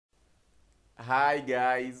Hi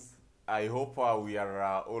guys, I hope we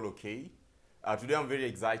are all okay. Today I'm very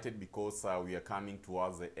excited because we are coming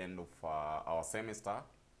towards the end of our semester.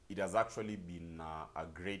 It has actually been a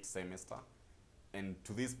great semester, and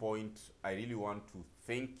to this point I really want to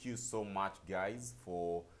thank you so much guys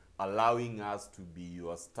for allowing us to be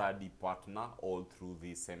your study partner all through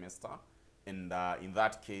this semester. And in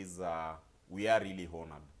that case, we are really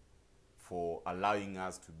honored for allowing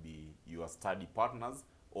us to be your study partners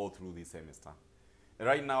all through this semester.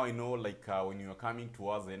 Right now, I know like when you are coming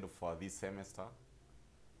towards the end of this semester,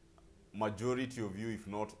 majority of you, if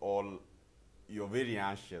not all, you're very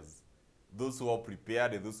anxious. Those who are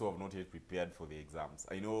prepared and those who have not yet prepared for the exams.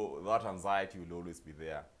 I know that anxiety will always be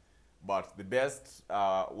there. But the best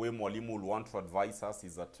way Mwalimu will want to advise us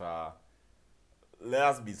is that let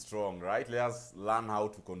us be strong, right? Let us learn how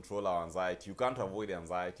to control our anxiety. You can't avoid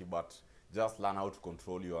anxiety, but just learn how to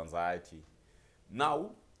control your anxiety.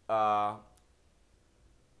 Now,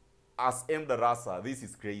 as Mdarasa, this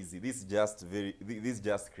is crazy. This is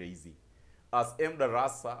just crazy. As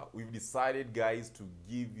Mdarasa, we've decided, guys, to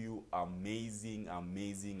give you amazing,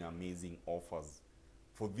 amazing, amazing offers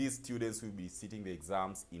for these students who will be sitting the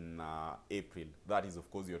exams in April. That is,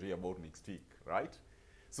 of course, you're talking about next week, right?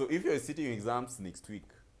 So if you're sitting exams next week,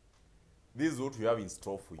 this is what we have in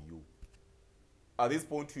store for you. At this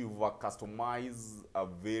point, we've customized a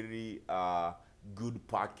very good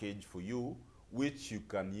package for you, which you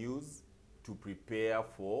can use to prepare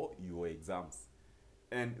for your exams.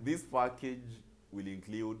 And this package will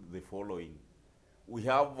include the following. We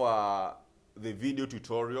have the video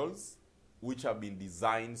tutorials, which have been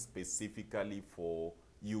designed specifically for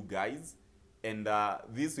you guys. And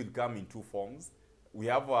this will come in two forms. We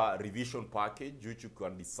have a revision package, which you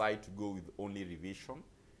can decide to go with only revision.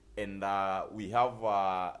 And we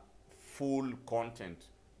have full content,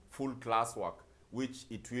 full classwork, which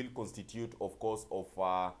it will constitute, of course, of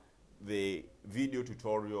the video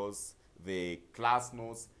tutorials, the class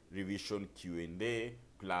notes, revision Q&A,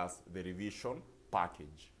 plus the revision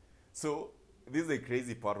package. So this is a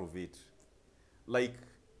crazy part of it. Like,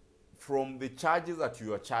 from the charges that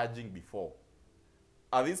you are charging before,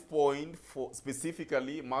 at this point, for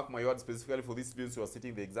specifically, mark my word, specifically for these students who are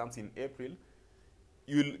sitting the exams in April,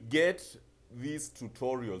 you'll get these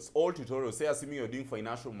tutorials, all tutorials. Say, assuming you're doing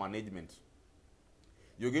financial management,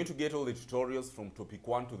 you're going to get all the tutorials from topic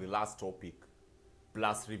 1 to the last topic,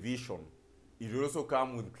 plus revision. It will also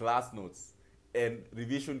come with class notes and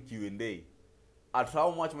revision Q&A. At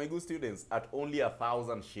how much, my good students? At only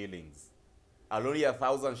 1,000 shillings. At only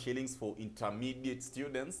 1,000 shillings for intermediate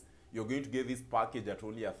students, you're going to get this package at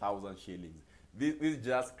only 1,000 shillings. This is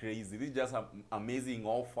just crazy. This is just an amazing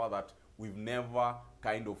offer that we've never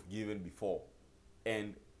kind of given before.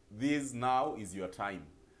 And this now is your time.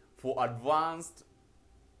 For advanced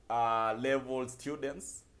level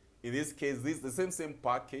students, in this case, this the same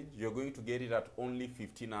package, you're going to get it at only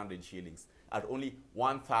 1,500 shillings, at only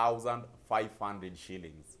 1,500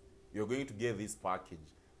 shillings. You're going to get this package.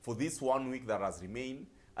 For this 1 week that has remained,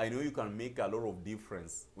 I know you can make a lot of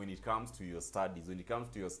difference when it comes to your studies. When it comes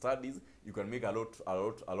to your studies, you can make a lot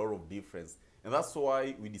of difference. And that's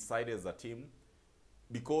why we decided as a team,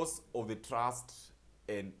 because of the trust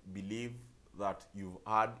and belief that you've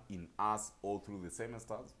had in us all through the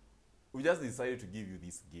semesters, we just decided to give you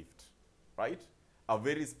this gift, right? A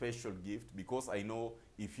very special gift, because I know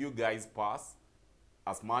if you guys pass,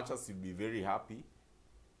 as much as you'll be very happy,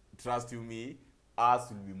 trust you me, us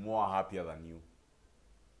will be more happier than you.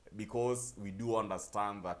 Because we do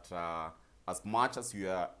understand that as much as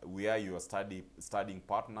we are your studying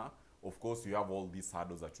partner, of course you have all these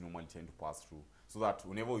hurdles that you normally tend to pass through. So that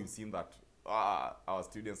whenever we've seen that our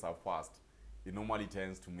students have passed, it normally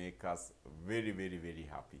tends to make us very, very, very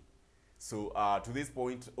happy. So to this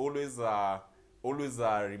point, always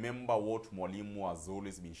remember what Mwalimu has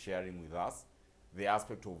always been sharing with us, the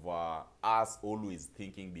aspect of us always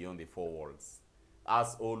thinking beyond the four walls,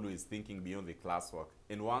 us always thinking beyond the classwork.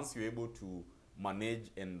 And once you're able to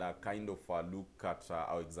manage and kind of look at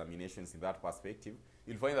our examinations in that perspective,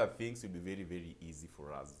 you'll find that things will be very, very easy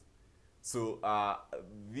for us. So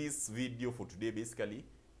this video for today, basically,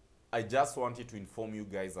 I just wanted to inform you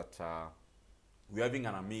guys that we're having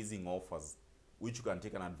an amazing offers which you can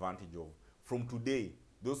take an advantage of. From today,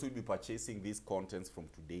 those who will be purchasing these contents from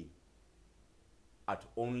today at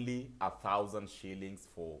only 1,000 shillings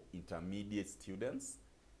for intermediate students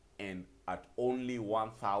and at only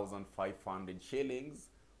 1,500 shillings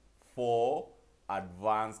for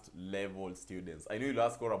advanced level students. I know you'll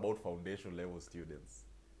ask more about foundation level students.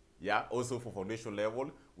 Yeah, also for foundation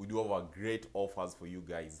level, we do have a great offers for you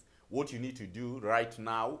guys. what you need to do right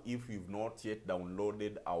now, if you've not yet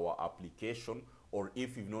downloaded our application, or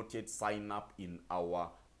if you've not yet signed up in our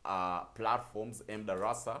platforms,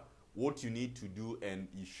 Mdarasa, what you need to do, and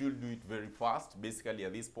you should do it very fast, basically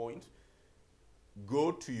at this point,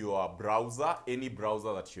 go to your browser, any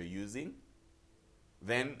browser that you're using,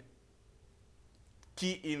 then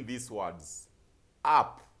key in these words: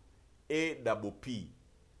 app, APP,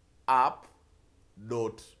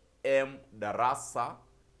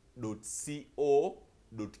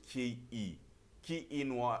 app.mdarasa.co.ke. Key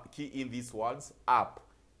in these words: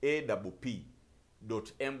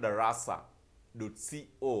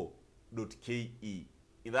 app.mdarasa.co.ke.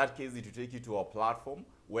 In that case, it will take you to our platform,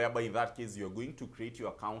 whereby in that case you're going to create your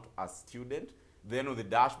account as student. Then on the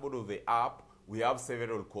dashboard of the app, we have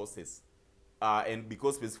several courses. And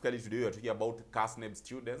because specifically today we are talking about Kasneb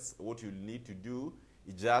students, what you'll need to do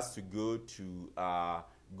is just to go to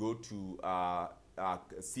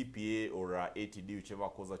CPA or ATD, whichever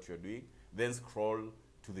course that you're doing. Then scroll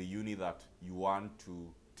to the uni that you want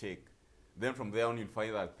to take. Then from there on, you'll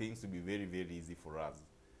find that things will be very, very easy for us.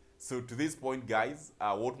 So to this point, guys,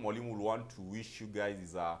 what Mwalimu will want to wish you guys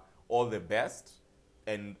is all the best.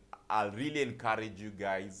 And I'll really encourage you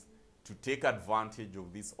guys to take advantage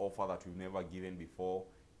of this offer that we've never given before.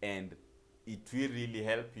 And it will really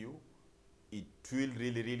help you. It will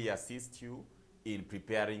really, really assist you in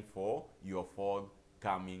preparing for your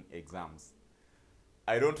forthcoming exams.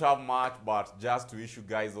 I don't have much, but just to wish you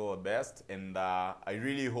guys all the best. And I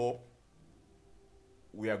really hope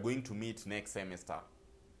we are going to meet next semester.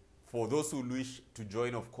 For those who wish to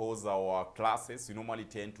join, of course, our classes, we normally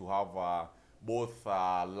tend to have both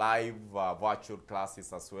live virtual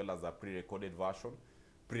classes as well as a pre-recorded version.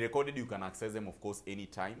 Pre-recorded, you can access them, of course,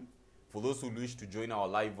 anytime. For those who wish to join our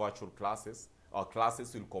live virtual classes, our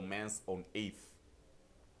classes will commence on 8th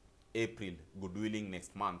April, God willing,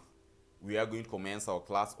 next month. We are going to commence our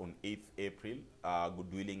class on 8th April,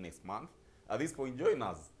 God willing, next month. At this point, join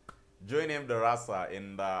us. Join Mdarasa,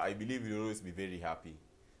 and I believe you'll always be very happy.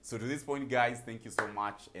 So to this point, guys, thank you so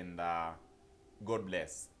much, and God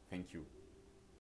bless. Thank you.